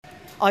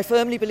I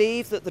firmly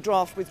believe that the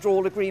draft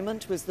withdrawal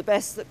agreement was the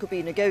best that could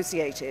be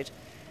negotiated,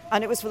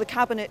 and it was for the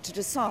Cabinet to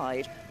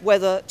decide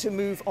whether to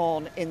move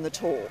on in the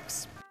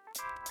talks.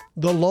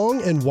 The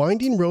long and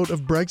winding road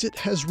of Brexit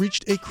has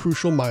reached a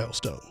crucial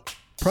milestone.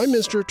 Prime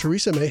Minister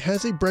Theresa May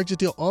has a Brexit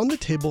deal on the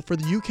table for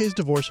the UK's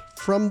divorce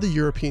from the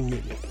European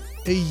Union,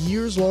 a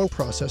years-long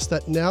process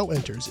that now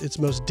enters its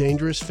most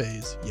dangerous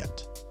phase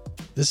yet.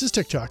 This is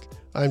TikTok.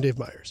 I'm Dave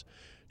Myers.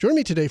 Joining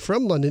me today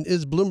from London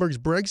is Bloomberg's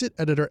Brexit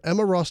editor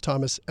Emma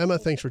Ross-Thomas. Emma,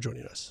 thanks for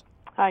joining us.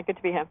 Hi, good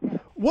to be here.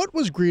 What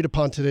was agreed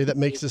upon today that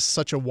makes this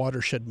such a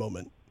watershed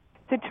moment?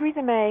 So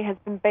Theresa May has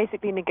been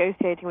basically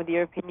negotiating with the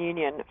European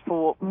Union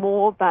for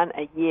more than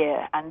a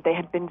year, and they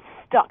had been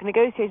stuck.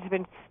 Negotiators have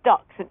been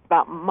stuck since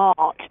about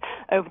March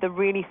over the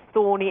really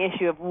thorny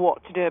issue of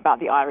what to do about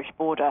the Irish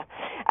border.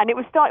 And it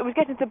was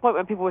getting to the point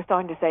where people were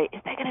starting to say,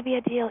 is there going to be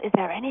a deal? Is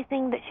there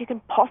anything that she can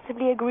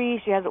possibly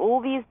agree? She has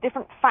all these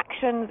different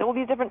factions, all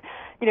these different,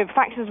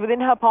 factions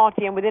within her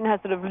party and within her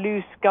sort of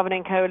loose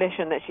governing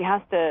coalition that she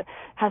has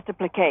to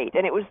placate.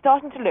 And it was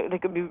starting to look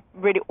like it would be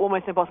really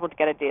almost impossible to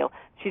get a deal.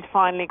 She's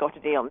finally got a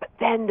deal. But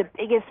then the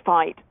biggest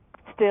fight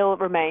still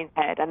remains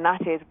ahead, and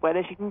that is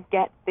whether she can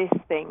get this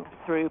thing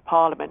through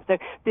Parliament. So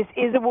this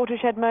is a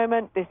watershed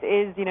moment. This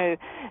is,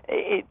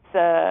 it's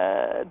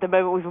the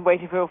moment we've been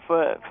waiting for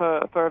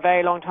a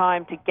very long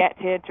time to get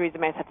here. Theresa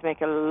May has had to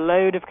make a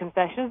load of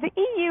concessions. The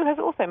EU has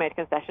also made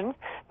concessions,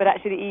 but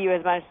actually the EU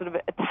has managed to sort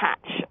of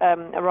attach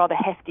a rather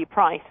hefty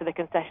price to the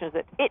concessions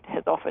that it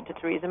has offered to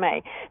Theresa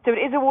May. So it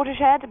is a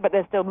watershed, but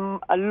there's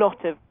still a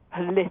lot of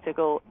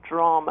political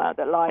drama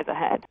that lies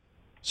ahead.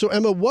 So,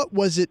 Emma, what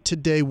was it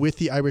today with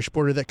the Irish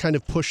border that kind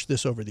of pushed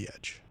this over the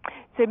edge?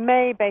 So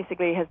May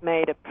basically has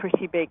made a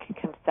pretty big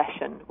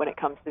concession when it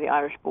comes to the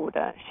Irish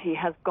border. She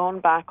has gone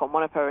back on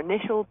one of her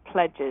initial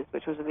pledges,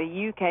 which was that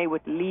the UK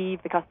would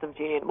leave the customs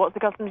union. What's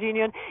the customs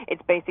union?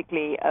 It's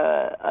basically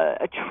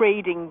a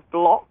trading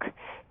bloc.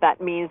 That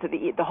means that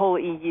the whole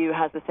EU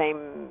has the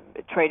same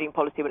trading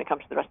policy when it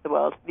comes to the rest of the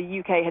world. The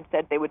UK had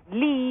said they would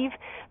leave,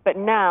 but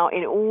now,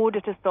 in order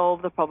to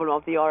solve the problem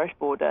of the Irish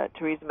border,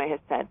 Theresa May has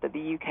said that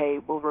the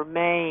UK will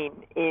remain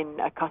in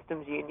a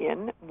customs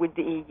union with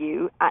the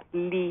EU, at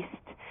least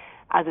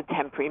as a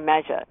temporary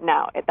measure.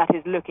 Now, that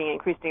is looking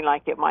increasingly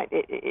like it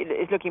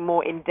is looking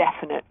more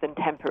indefinite than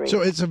temporary.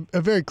 So it's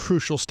a very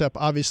crucial step,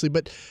 obviously,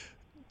 but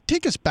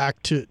take us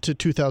back to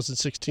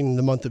 2016 in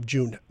the month of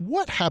June.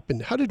 What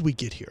happened? How did we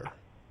get here?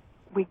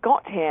 We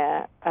got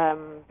here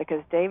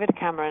because David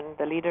Cameron,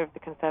 the leader of the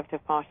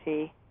Conservative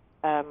Party,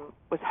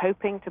 was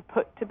hoping to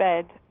put to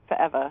bed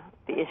forever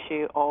the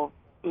issue of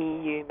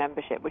EU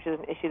membership, which is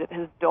an issue that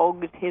has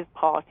dogged his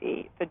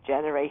party for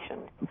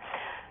generations.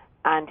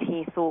 And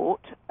he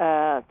thought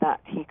that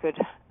he could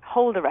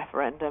hold a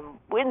referendum,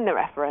 win the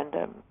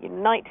referendum,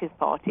 unite his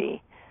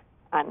party,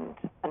 and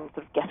sort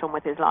of get on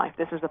with his life.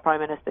 This was the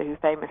Prime Minister who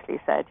famously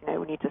said,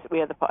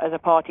 as a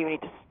party, we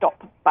need to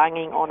stop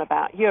banging on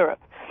about Europe.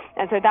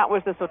 And so that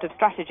was the sort of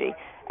strategy.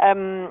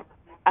 And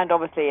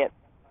obviously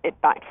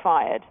it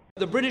backfired.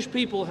 The British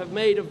people have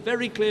made a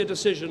very clear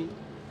decision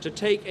to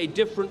take a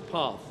different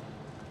path.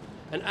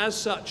 And as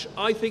such,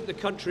 I think the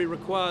country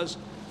requires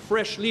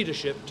fresh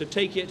leadership to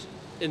take it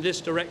in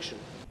this direction.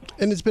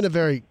 And it's been a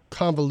very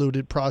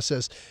convoluted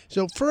process.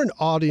 So for an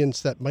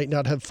audience that might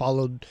not have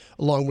followed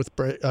along with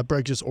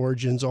Brexit's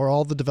origins or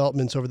all the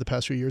developments over the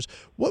past few years,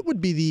 what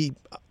would be the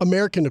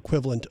American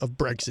equivalent of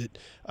Brexit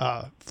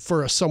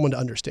for someone to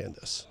understand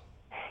this?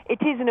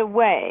 It is, in a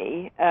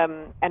way,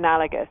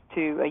 analogous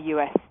to a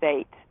U.S.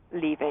 state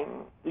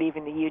leaving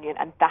the Union,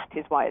 and that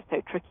is why it's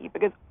so tricky,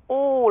 because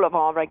all of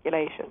our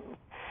regulations,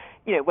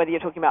 whether you're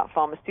talking about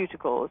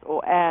pharmaceuticals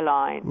or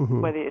airlines,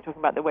 whether you're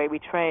talking about the way we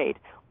trade,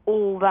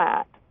 all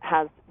that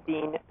has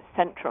been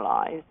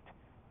centralized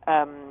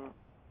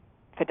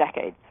for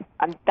decades.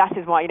 And that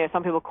is why,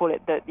 some people call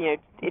it that, you're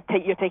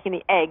taking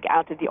the egg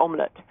out of the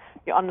omelette.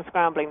 You're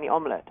unscrambling the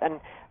omelette.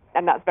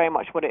 And that's very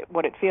much what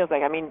it feels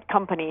like. I mean,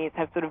 companies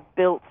have sort of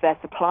built their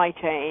supply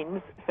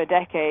chains for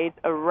decades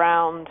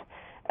around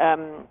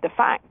the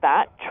fact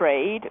that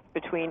trade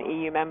between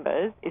EU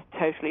members is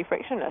totally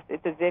frictionless.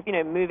 It's as if,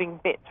 moving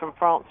bits from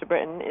France to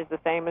Britain is the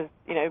same as,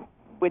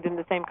 within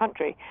the same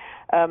country.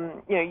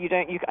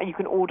 You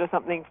can order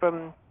something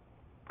from,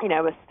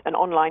 an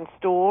online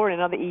store in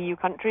another EU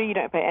country. You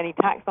don't pay any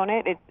tax on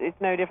it. It's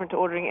no different to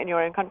ordering it in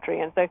your own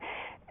country. And so,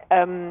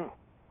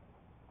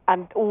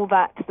 and all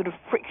that sort of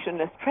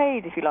frictionless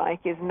trade, if you like,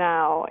 is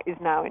now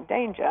in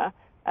danger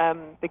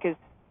because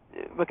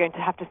we're going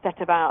to have to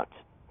set about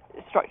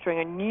structuring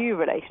a new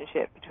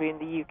relationship between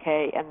the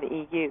UK and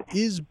the EU.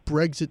 Is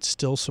Brexit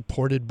still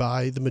supported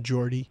by the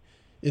majority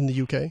in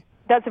the UK?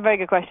 That's a very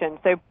good question.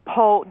 So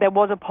there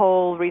was a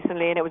poll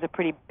recently, and it was a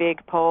pretty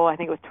big poll. I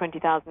think it was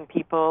 20,000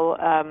 people,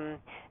 and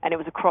it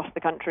was across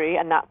the country,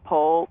 and that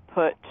poll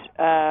put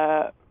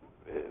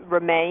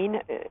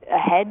Remain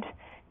ahead.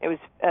 It was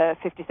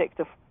 56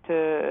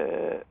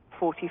 to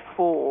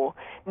 44.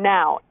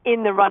 Now,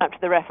 in the run-up to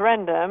the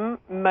referendum,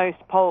 most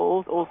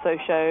polls also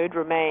showed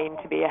Remain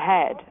to be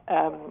ahead.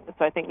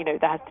 So I think, there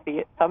has to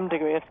be some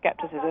degree of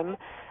skepticism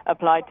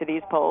applied to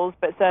these polls,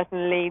 but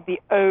certainly the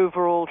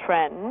overall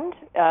trend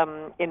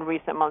in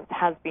recent months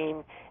has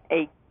been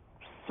a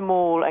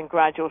small and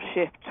gradual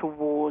shift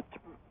towards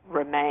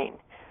Remain.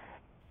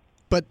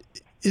 But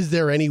is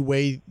there any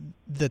way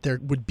that there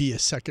would be a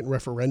second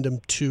referendum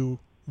to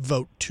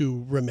vote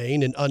to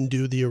Remain and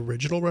undo the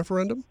original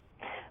referendum?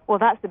 Well,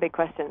 that's the big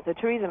question. So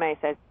Theresa May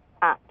says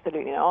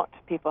absolutely not.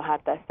 People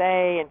had their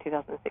say in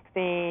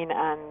 2016,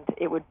 and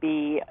it would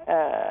be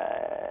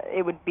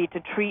to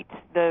treat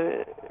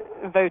the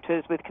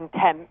voters with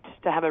contempt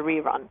to have a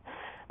rerun.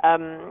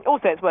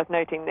 Also, it's worth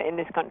noting that in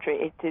this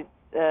country,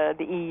 the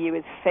EU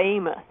is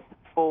famous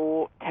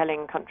for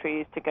telling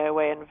countries to go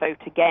away and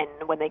vote again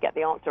when they get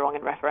the answer wrong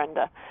in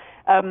referenda.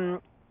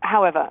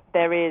 However,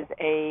 there is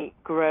a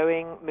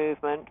growing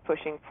movement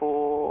pushing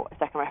for a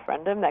second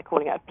referendum. They're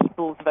calling it a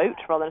people's vote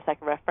rather than a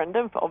second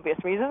referendum for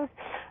obvious reasons.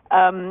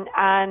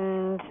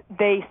 And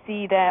they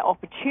see their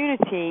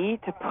opportunity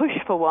to push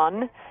for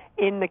one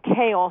in the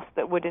chaos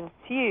that would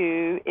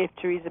ensue if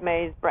Theresa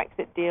May's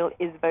Brexit deal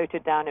is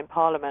voted down in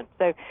Parliament.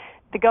 So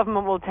the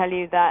government will tell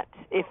you that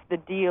if the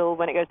deal,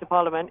 when it goes to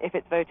Parliament, if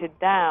it's voted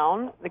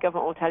down, the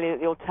government will tell you that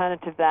the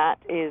alternative to that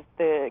is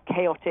the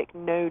chaotic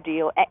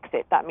no-deal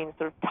exit. That means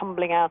sort of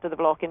tumbling out of the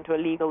bloc into a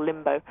legal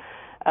limbo,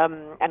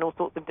 and all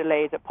sorts of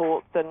delays at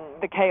ports and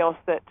the chaos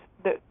that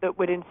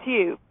would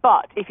ensue.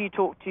 But if you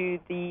talk to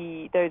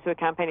those who are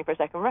campaigning for a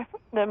second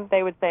referendum,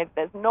 they would say that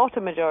there's not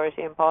a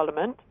majority in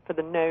Parliament for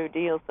the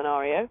no-deal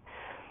scenario.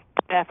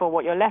 Therefore,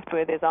 what you're left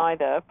with is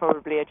either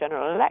probably a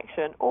general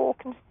election or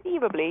just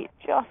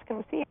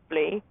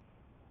conceivably,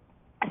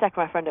 a second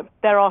referendum.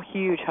 There are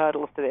huge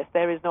hurdles to this.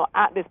 There is not,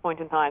 at this point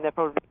in time, there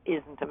probably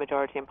isn't a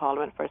majority in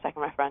Parliament for a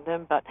second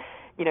referendum, but,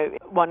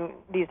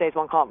 these days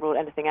one can't rule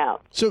anything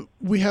out. So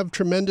we have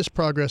tremendous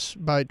progress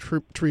by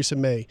Theresa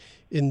May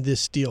in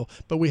this deal,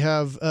 but we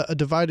have a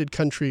divided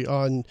country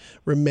on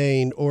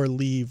Remain or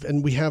Leave,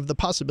 and we have the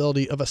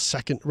possibility of a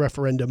second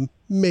referendum,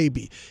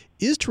 maybe.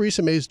 Is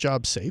Theresa May's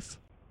job safe?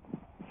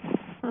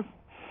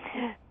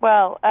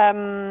 Well,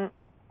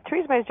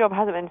 Theresa May's job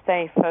hasn't been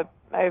safe for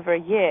over a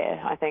year,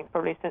 I think,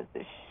 probably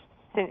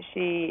since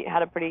she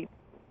had a pretty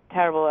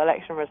terrible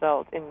election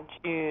result in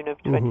June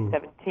of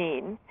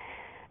 2017.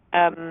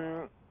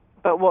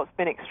 But what's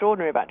been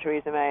extraordinary about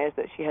Theresa May is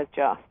that she has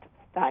just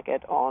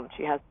staggered on.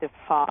 She has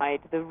defied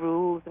the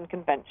rules and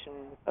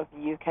conventions of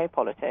UK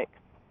politics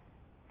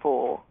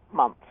for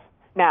months.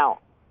 Now,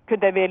 could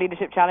there be a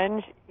leadership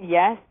challenge?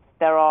 Yes,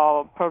 there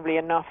are probably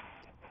enough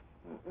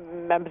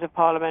members of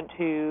Parliament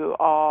who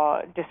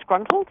are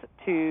disgruntled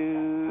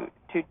to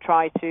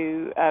try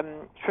to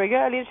trigger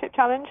a leadership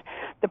challenge.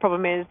 The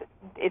problem is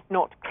it's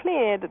not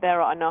clear that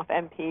there are enough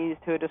MPs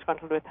who are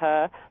disgruntled with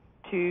her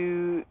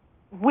to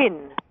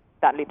win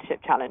that leadership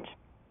challenge.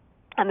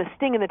 And the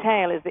sting in the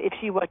tail is that if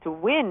she were to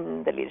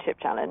win the leadership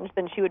challenge,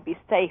 then she would be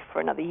safe for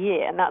another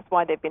year. And that's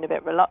why they've been a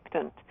bit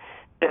reluctant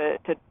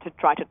to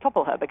try to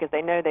topple her, because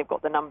they know they've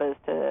got the numbers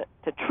to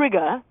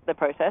trigger the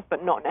process,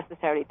 but not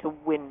necessarily to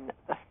win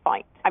the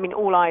fight. I mean,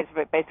 all eyes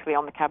are basically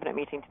on the cabinet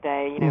meeting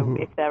today.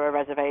 If there are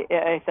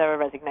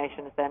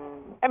resignations, then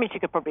she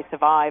could probably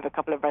survive a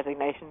couple of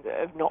resignations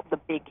of not the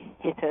big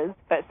hitters,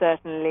 but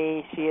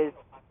certainly she is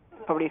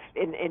probably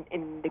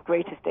in the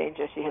greatest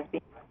danger she has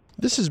been.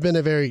 This has been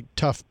a very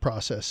tough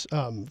process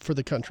for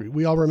the country.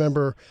 We all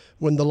remember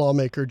when the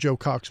lawmaker Joe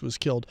Cox was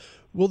killed.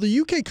 Will the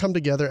UK come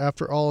together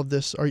after all of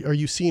this? Are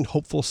you seeing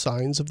hopeful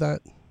signs of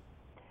that?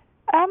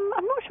 I'm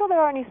not sure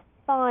there are any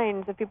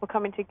signs of people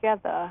coming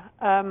together.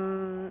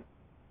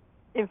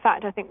 In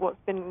fact, I think what's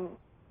been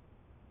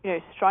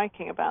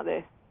striking about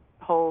this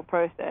whole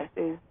process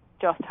is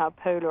just how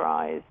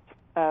polarized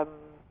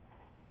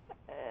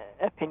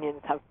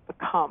opinions have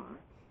become,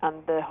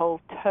 and the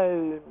whole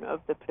tone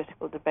of the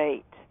political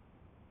debate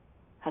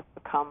has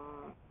become,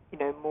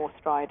 more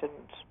strident,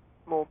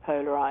 more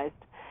polarized.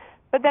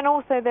 But then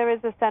also there is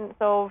a sense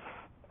of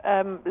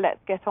let's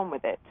get on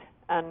with it.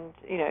 And,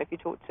 if you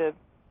talk to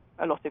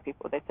a lot of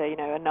people, they say,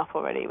 enough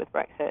already with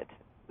Brexit.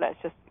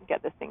 Let's just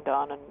get this thing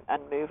done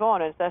and move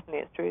on. And certainly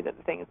it's true that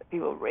the things that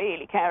people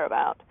really care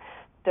about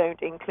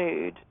don't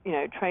include,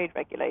 trade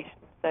regulations.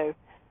 So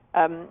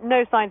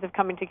no signs of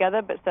coming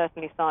together, but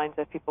certainly signs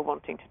of people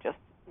wanting to just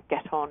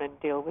get on and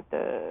deal with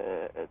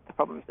the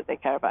problems that they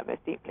care about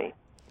most deeply.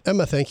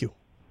 Emma, thank you.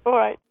 All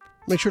right.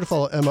 Make sure to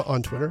follow Emma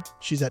on Twitter.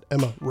 She's at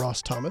Emma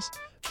Ross Thomas.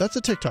 That's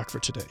a TikTok for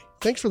today.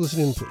 Thanks for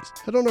listening, and please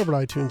head on over to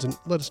iTunes and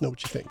let us know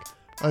what you think.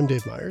 I'm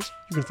Dave Myers.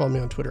 You can follow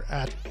me on Twitter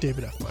at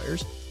David F.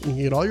 Myers, and you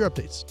can get all your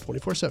updates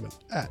 24/7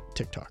 at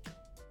TikTok.